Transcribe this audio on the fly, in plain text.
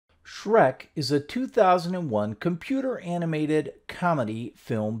Shrek is a 2001 computer-animated comedy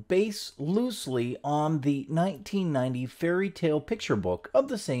film based loosely on the 1990 fairy tale picture book of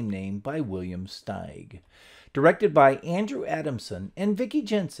the same name by William Steig. Directed by Andrew Adamson and Vicky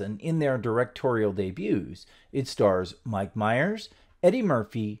Jenson in their directorial debuts, it stars Mike Myers, Eddie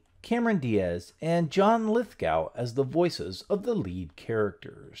Murphy, Cameron Diaz, and John Lithgow as the voices of the lead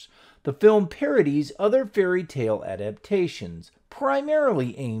characters. The film parodies other fairy tale adaptations,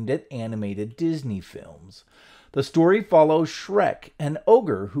 primarily aimed at animated Disney films. The story follows Shrek, an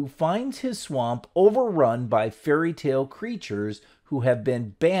ogre who finds his swamp overrun by fairy tale creatures who have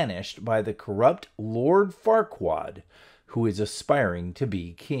been banished by the corrupt Lord Farquaad, who is aspiring to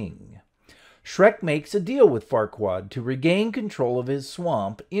be king. Shrek makes a deal with Farquaad to regain control of his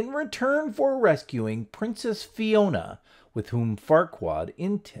swamp in return for rescuing Princess Fiona, with whom Farquaad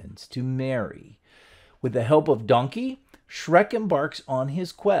intends to marry. With the help of Donkey, Shrek embarks on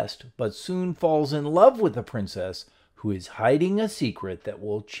his quest, but soon falls in love with the princess, who is hiding a secret that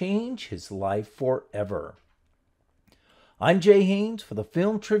will change his life forever. I'm Jay Haynes for the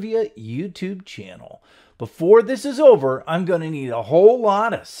Film Trivia YouTube channel. Before this is over, I'm going to need a whole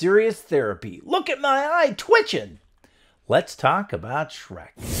lot of serious therapy. Look at my eye twitching! Let's talk about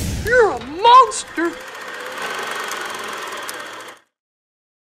Shrek. You're a monster!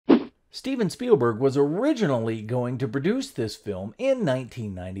 Steven Spielberg was originally going to produce this film in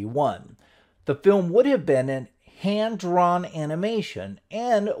 1991. The film would have been an hand-drawn animation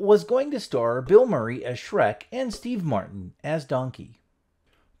and was going to star Bill Murray as Shrek and Steve Martin as Donkey.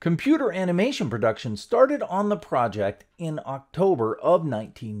 Computer animation production started on the project in October of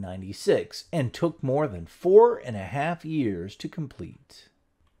 1996 and took more than 4.5 years to complete.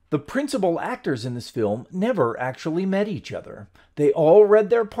 The principal actors in this film never actually met each other. They all read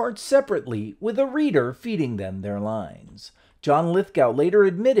their parts separately, with a reader feeding them their lines. John Lithgow later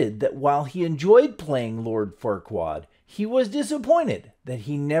admitted that while he enjoyed playing Lord Farquaad, he was disappointed that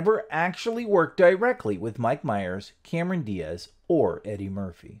he never actually worked directly with Mike Myers, Cameron Diaz, or Eddie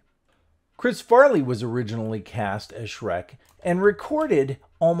Murphy. Chris Farley was originally cast as Shrek and recorded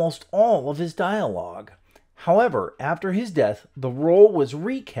almost all of his dialogue. However, after his death, the role was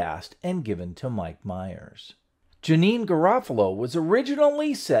recast and given to Mike Myers. Janeane Garofalo was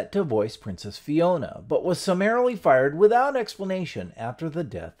originally set to voice Princess Fiona, but was summarily fired without explanation after the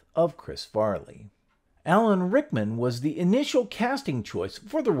death of Chris Farley. Alan Rickman was the initial casting choice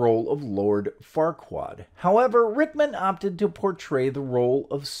for the role of Lord Farquaad. However, Rickman opted to portray the role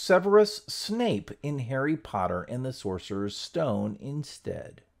of Severus Snape in Harry Potter and the Sorcerer's Stone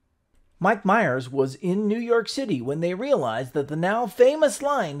instead. Mike Myers was in New York City when they realized that the now famous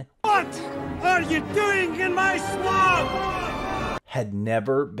line, "What are you doing in my swamp?" had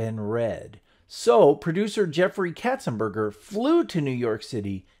never been read. So producer Jeffrey Katzenberger flew to New York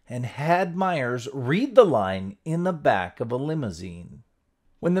City and had Myers read the line in the back of a limousine.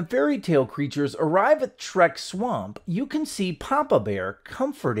 When the fairy tale creatures arrive at Shrek's swamp, you can see Papa Bear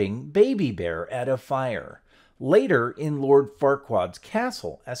comforting Baby Bear at a fire. Later, in Lord Farquaad's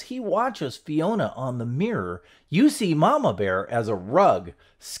castle, as he watches Fiona on the mirror, you see Mama Bear as a rug,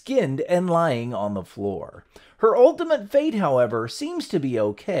 skinned and lying on the floor. Her ultimate fate, however, seems to be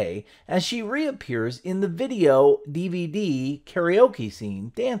okay, as she reappears in the video DVD karaoke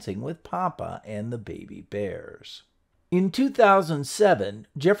scene dancing with Papa and the baby bears. In 2007,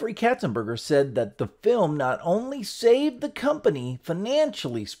 Jeffrey Katzenberger said that the film not only saved the company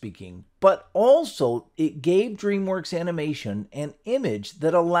financially speaking, but also it gave DreamWorks Animation an image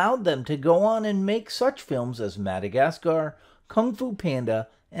that allowed them to go on and make such films as Madagascar, Kung Fu Panda,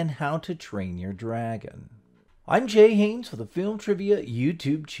 and How to Train Your Dragon. I'm Jay Haynes for the Film Trivia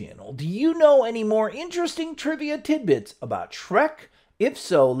YouTube channel. Do you know any more interesting trivia tidbits about Shrek? If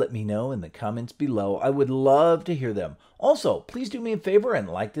so, let me know in the comments below. I would love to hear them. Also, please do me a favor and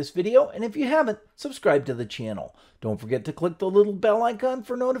like this video, and if you haven't, subscribe to the channel. Don't forget to click the little bell icon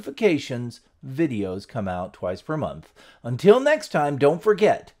for notifications. Videos come out twice per month. Until next time, don't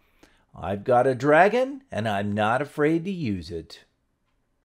forget, I've got a dragon, and I'm not afraid to use it.